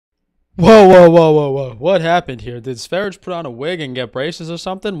Whoa, whoa, whoa, whoa, whoa. What happened here? Did Sverige put on a wig and get braces or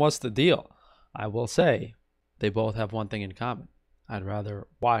something? What's the deal? I will say, they both have one thing in common. I'd rather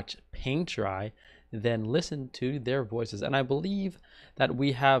watch paint dry than listen to their voices. And I believe that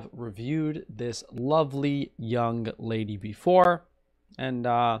we have reviewed this lovely young lady before. And,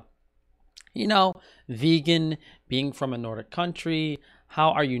 you know, vegan, being from a Nordic country,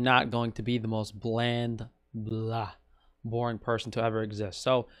 how are you not going to be the most bland, blah, boring person to ever exist?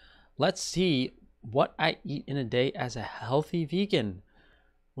 So let's see what I eat in a day as a healthy vegan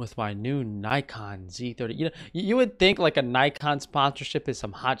with my new Nikon Z30. You know, you would think like a Nikon sponsorship is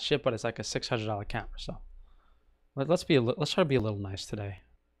some hot shit, but it's like a $600 camera. So let's try to be a little nice today.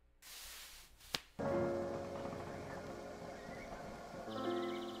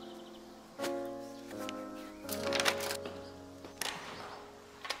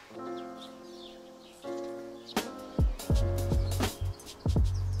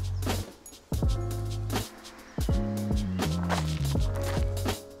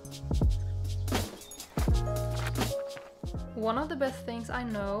 One of the best things I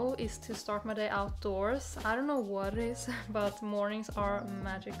know is to start my day outdoors. I don't know what it is, but mornings are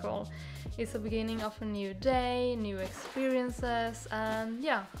magical. It's the beginning of a new day, new experiences, and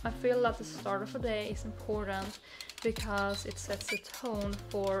yeah, I feel that the start of a day is important because it sets the tone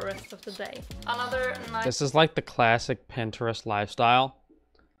for the rest of the day. Another nice... This is like the classic Pinterest lifestyle.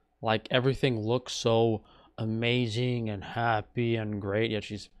 Like everything looks so amazing and happy and great, yet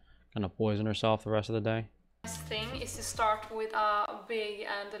she's gonna poison herself the rest of the day. thing is to start with a big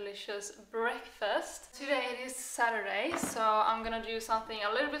and delicious breakfast. Today it is Saturday, so I'm gonna do something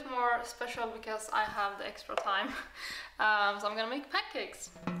a little bit more special because I have the extra time. So I'm gonna make pancakes.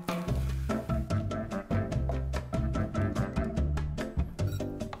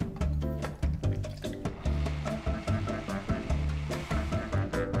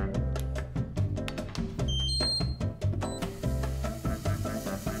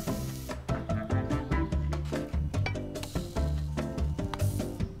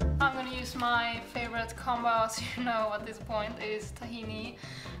 I'm gonna use my favorite combo, as you know at this point, is tahini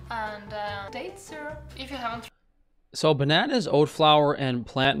and date syrup. If you haven't. So bananas, oat flour, and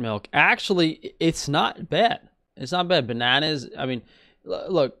plant milk. Actually, it's not bad. It's not bad. Bananas, I mean,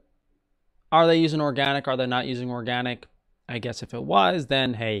 look, are they using organic? Are they not using organic? I guess if it was,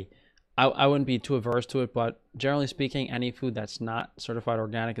 then hey, I wouldn't be too averse to it. But generally speaking, any food that's not certified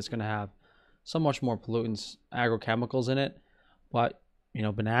organic is going to have so much more pollutants, agrochemicals in it. But you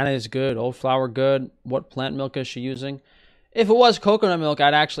know, banana is good, oat flour good. What plant milk is she using? If it was coconut milk,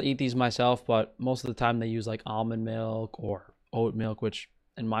 I'd actually eat these myself, but most of the time they use like almond milk or oat milk, which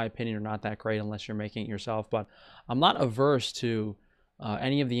in my opinion are not that great unless you're making it yourself. But I'm not averse to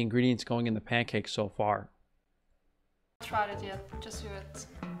any of the ingredients going in the pancakes so far. Tried it yet, just do it.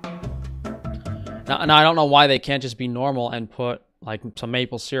 Now I don't know why they can't just be normal and put like some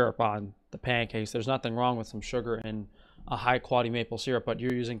maple syrup on the pancakes. There's nothing wrong with some sugar and a high quality maple syrup, but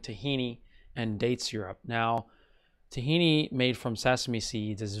you're using tahini and date syrup. Now, tahini made from sesame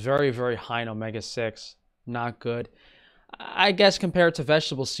seeds is very, very high in omega-6. Not good. I guess compared to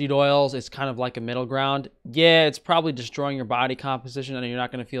vegetable seed oils, it's kind of like a middle ground. Yeah, it's probably destroying your body composition and you're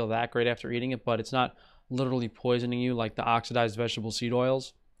not going to feel that great after eating it, but it's not literally poisoning you like the oxidized vegetable seed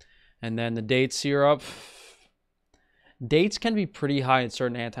oils. And then the date syrup. Dates can be pretty high in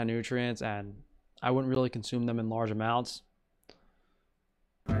certain anti-nutrients, and I wouldn't really consume them in large amounts.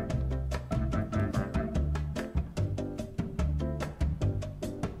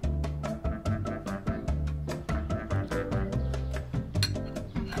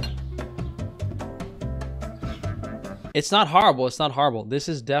 It's not horrible. It's not horrible. This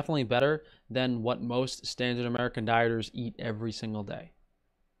is definitely better than what most standard American dieters eat every single day.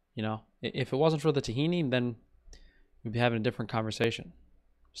 You know, if it wasn't for the tahini, then we'd be having a different conversation.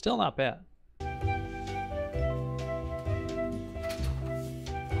 Still not bad.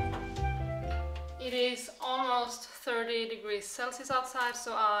 It is almost 30 degrees Celsius outside,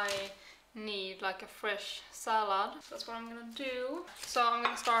 so I need like a fresh salad. That's what I'm gonna do. So I'm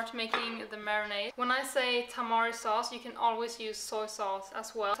gonna start making the marinade. When I say tamari sauce, you can always use soy sauce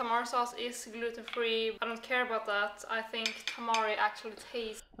as well. Tamari sauce is gluten-free. I don't care about that. I think tamari actually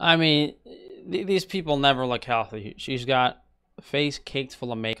tastes... I mean, these people never look healthy. She's got a face caked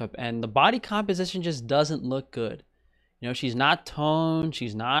full of makeup and the body composition just doesn't look good. You know, she's not toned,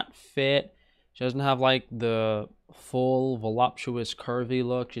 she's not fit. She doesn't have like the full, voluptuous, curvy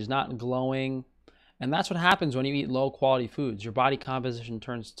look. She's not glowing. And that's what happens when you eat low quality foods. Your body composition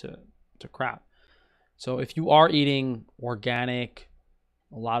turns to crap. So if you are eating organic,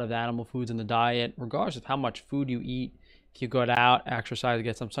 a lot of animal foods in the diet, regardless of how much food you eat if you go out, exercise,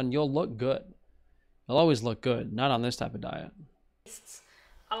 get some sun, you'll look good. You'll always look good. Not on this type of diet. It's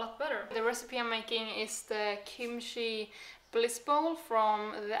a lot better. The recipe I'm making is the kimchi bliss bowl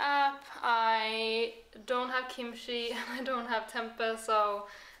from the app. I don't have kimchi and I don't have tempeh, so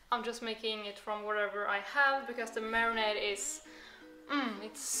I'm just making it from whatever I have because the marinade is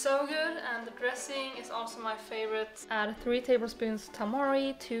it's so good, and the dressing is also my favorite. Add 3 tablespoons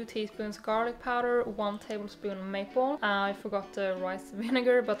tamari, 2 teaspoons garlic powder, 1 tablespoon maple. I forgot the rice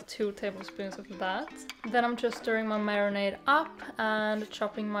vinegar, but 2 tablespoons of that. Then I'm just stirring my marinade up and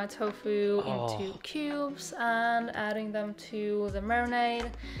chopping my tofu into cubes and adding them to the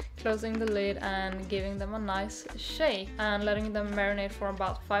marinade, closing the lid and giving them a nice shake and letting them marinate for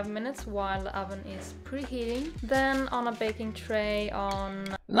about 5 minutes while the oven is preheating. Then on a baking tray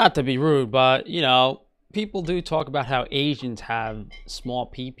Not to be rude, but, you know, people do talk about how Asians have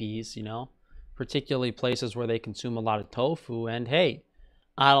small peepees, you know, particularly places where they consume a lot of tofu. And hey,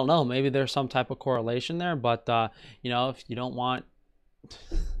 I don't know, maybe there's some type of correlation there, but, you know, if you don't want...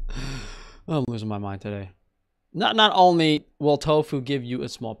 I'm losing my mind today. Not only will tofu give you a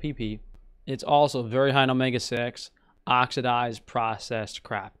small peepee, it's also very high in omega-6, oxidized, processed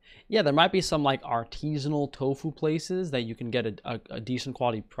crap. Yeah, there might be some like artisanal tofu places that you can get a decent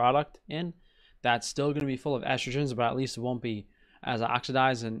quality product in that's still going to be full of estrogens, but at least it won't be as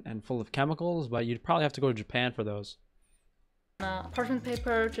oxidized and full of chemicals, but you'd probably have to go to Japan for those. Parchment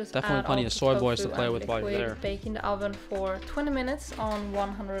paper, just definitely add plenty all of the soy tofu boys to play and with while you're there. Bake in the oven for 20 minutes on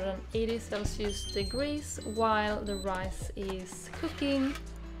 180 Celsius degrees while the rice is cooking.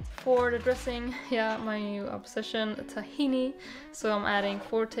 For the dressing, yeah, my new obsession, tahini. So I'm adding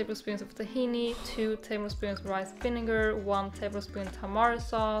 4 tablespoons of tahini, 2 tablespoons rice vinegar, 1 tablespoon tamari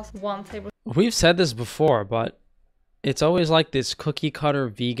sauce, 1 tablespoon... We've said this before, but it's always like this cookie cutter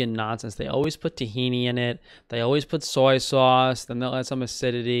vegan nonsense. They always put tahini in it. They always put soy sauce. Then they'll add some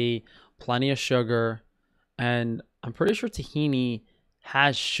acidity, plenty of sugar. And I'm pretty sure tahini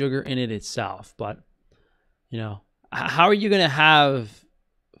has sugar in it itself. But, you know, how are you going to have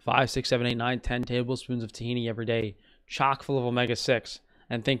 5, 6, 7, 8, 9, 10 tablespoons of tahini every day, chock full of omega-6,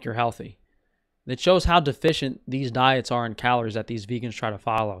 and think you're healthy? It shows how deficient these diets are in calories that these vegans try to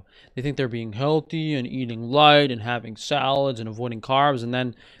follow. They think they're being healthy and eating light and having salads and avoiding carbs, and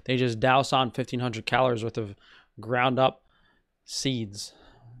then they just douse on 1,500 calories worth of ground up seeds.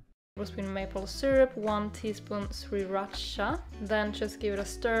 Tablespoon maple syrup, 1 teaspoon sriracha. Then just give it a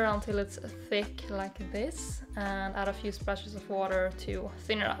stir until it's thick like this, and add a few splashes of water to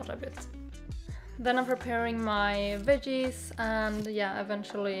thin it out a bit. Then I'm preparing my veggies and yeah,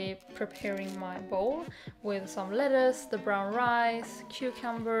 eventually preparing my bowl with some lettuce, the brown rice,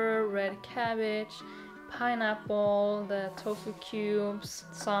 cucumber, red cabbage, pineapple, the tofu cubes,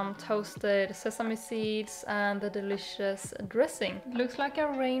 some toasted sesame seeds, and the delicious dressing. It looks like a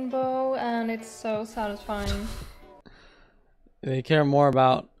rainbow and it's so satisfying. They care more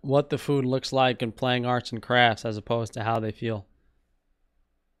about what the food looks like and playing arts and crafts as opposed to how they feel.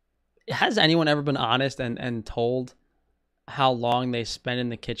 Has anyone ever been honest and told how long they spend in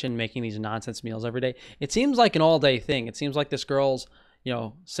the kitchen making these nonsense meals every day? It seems like an all-day thing. It seems like this girl's, you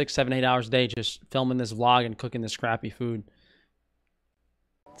know, 6, 7, 8 hours a day just filming this vlog and cooking this crappy food.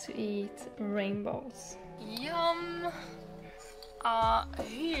 To eat rainbows. Yum! A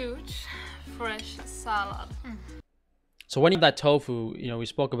huge fresh salad. So when you have that tofu, you know, we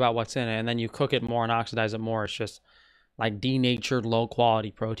spoke about what's in it, and then you cook it more and oxidize it more. It's just like denatured,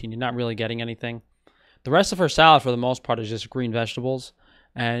 low-quality protein. You're not really getting anything. The rest of her salad, for the most part, is just green vegetables.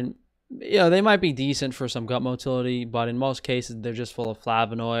 And, you know, they might be decent for some gut motility, but in most cases, they're just full of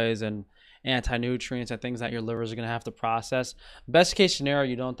flavonoids and anti-nutrients and things that your liver is going to have to process. Best case scenario,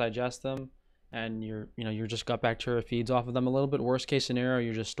 you don't digest them, and your just gut bacteria feeds off of them a little bit. Worst case scenario,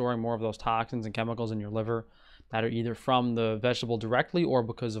 you're just storing more of those toxins and chemicals in your liver that are either from the vegetable directly or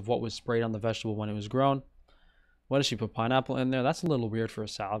because of what was sprayed on the vegetable when it was grown. What does she put? Pineapple in there? That's a little weird for a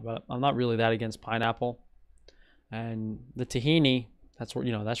salad, but I'm not really that against pineapple. And the tahini, that's where,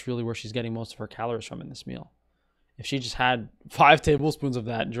 you know, that's really where she's getting most of her calories from in this meal. If she just had 5 tablespoons of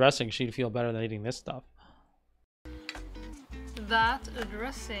that dressing, she'd feel better than eating this stuff. That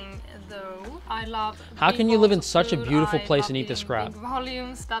dressing, though, I love. How can you live in such a beautiful place and eat this crap? Big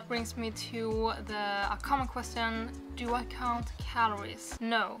volumes. That brings me to a common question: do I count calories?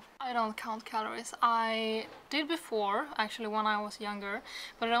 No, I don't count calories. I did before, actually, when I was younger,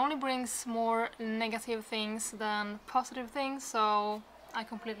 but it only brings more negative things than positive things. So I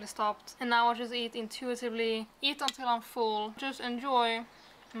completely stopped, and now I just eat intuitively. Eat until I'm full. Just enjoy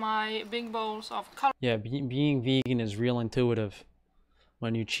my big bowls of color. Yeah, being vegan is real intuitive.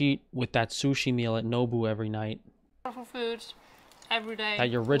 When you cheat with that sushi meal at Nobu every night, colorful foods every day.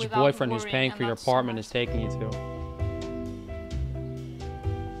 That your rich without boyfriend who's worrying, paying and for your that's so apartment nice. is taking you to.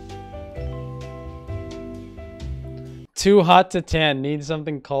 Too hot to tan. Need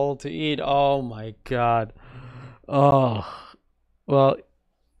something cold to eat. Oh my god. Oh. Well,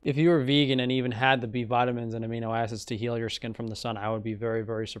 if you were vegan and even had the B vitamins and amino acids to heal your skin from the sun, I would be very,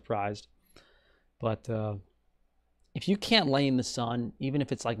 very surprised. But if you can't lay in the sun, even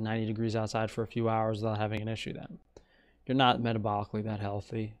if it's like 90 degrees outside for a few hours without having an issue, then you're not metabolically that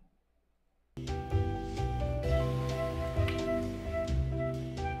healthy.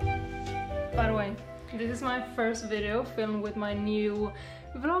 By the way, this is my first video filmed with my new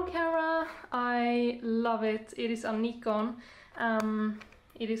vlog camera. I love it. It is a Nikon.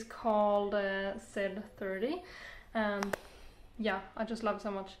 It is called Z30. Yeah, I just love it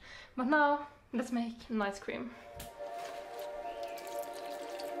so much. But now, let's make an ice cream.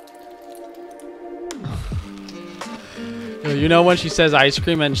 You know when she says ice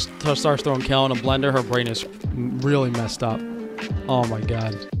cream and starts throwing kale in a blender, her brain is really messed up. Oh my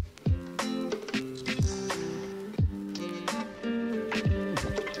god.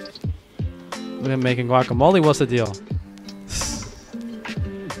 We're making guacamole. What's the deal?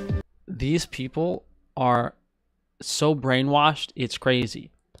 These people are so brainwashed, it's crazy.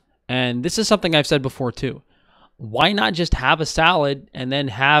 And this is something I've said before too. Why not just have a salad and then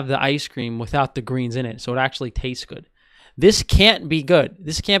have the ice cream without the greens in it so it actually tastes good? This can't be good.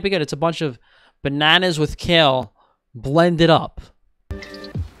 This can't be good. It's a bunch of bananas with kale blended up.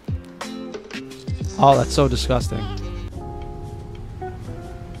 Oh, that's so disgusting.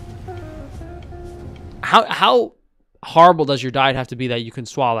 How horrible does your diet have to be that you can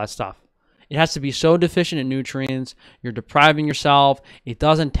swallow that stuff? It has to be so deficient in nutrients, you're depriving yourself, it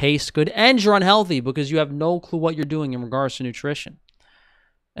doesn't taste good, and you're unhealthy because you have no clue what you're doing in regards to nutrition.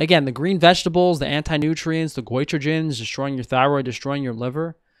 Again, the green vegetables, the anti-nutrients, the goitrogens, destroying your thyroid, destroying your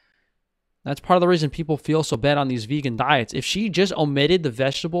liver. That's part of the reason people feel so bad on these vegan diets. If she just omitted the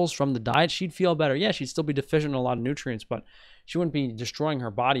vegetables from the diet, she'd feel better. Yeah, she'd still be deficient in a lot of nutrients, but she wouldn't be destroying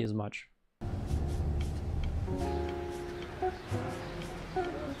her body as much.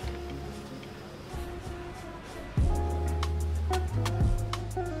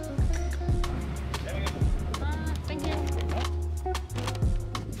 Thank you.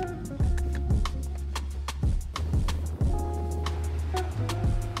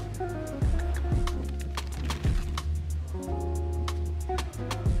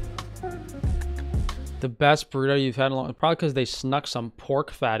 The best burrito you've had in a long, probably because they snuck some pork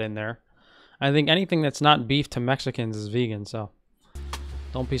fat in there. I think anything that's not beef to Mexicans is vegan, so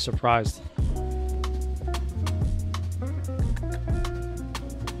don't be surprised.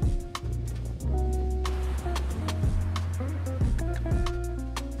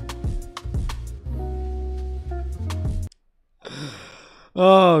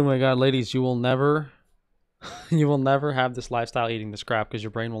 Oh my god, ladies, you will never have this lifestyle eating this crap because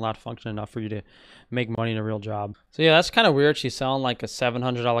your brain will not function enough for you to make money in a real job. So yeah, that's kind of weird. She's selling like a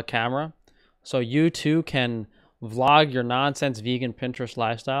 $700 camera. So you too can vlog your nonsense vegan Pinterest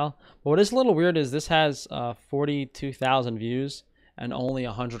lifestyle. But what is a little weird is this has 42,000 views and only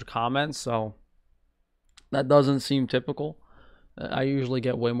 100 comments. So that doesn't seem typical. I usually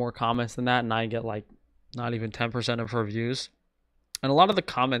get way more comments than that, and I get like not even 10% of her views. And a lot of the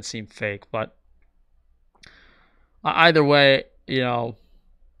comments seem fake, but either way, you know,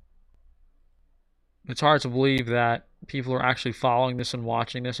 it's hard to believe that people are actually following this and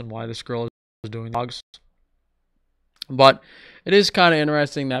watching this and why this girl is doing vlogs. But it is kind of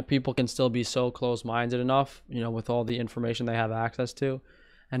interesting that people can still be so close-minded enough, you know, with all the information they have access to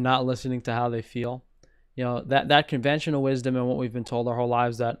and not listening to how they feel. You know, that conventional wisdom and what we've been told our whole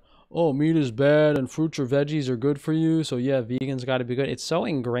lives that, oh, meat is bad and fruits or veggies are good for you, so yeah, vegans got to be good. It's so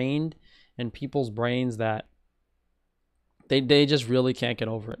ingrained in people's brains that they just really can't get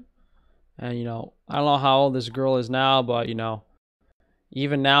over it. And, you know, I don't know how old this girl is now, but, you know,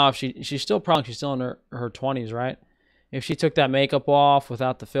 even now, if she's still probably, she's still in her 20s, right? If she took that makeup off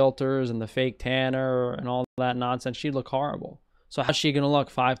without the filters and the fake tanner and all that nonsense, she'd look horrible. So how's she going to look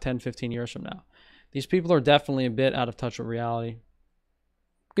 5, 10, 15 years from now? These people are definitely a bit out of touch with reality.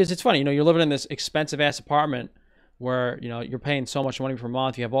 Because it's funny, you know, you're living in this expensive-ass apartment where, you know, you're paying so much money per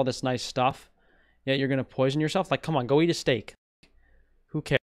month. You have all this nice stuff, yet you're going to poison yourself? Like, come on, go eat a steak. Who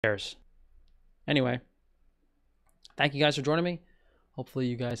cares? Anyway, thank you guys for joining me. Hopefully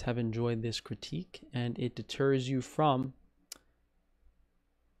you guys have enjoyed this critique and it deters you from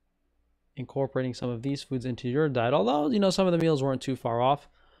incorporating some of these foods into your diet. Although, you know, some of the meals weren't too far off.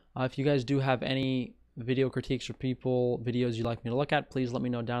 If you guys do have any video critiques or videos you'd like me to look at, please let me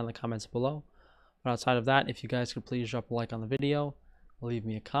know down in the comments below. But outside of that, if you guys could please drop a like on the video, leave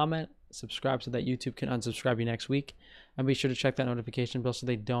me a comment, subscribe so that YouTube can unsubscribe you next week, and be sure to check that notification bell so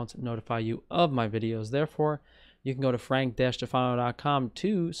they don't notify you of my videos. Therefore, you can go to frank-tufano.com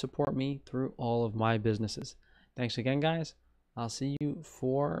to support me through all of my businesses. Thanks again, guys. I'll see you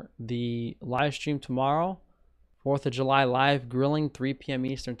for the live stream tomorrow, 4th of July live grilling, 3 p.m.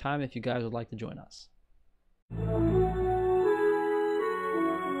 Eastern time, if you guys would like to join us.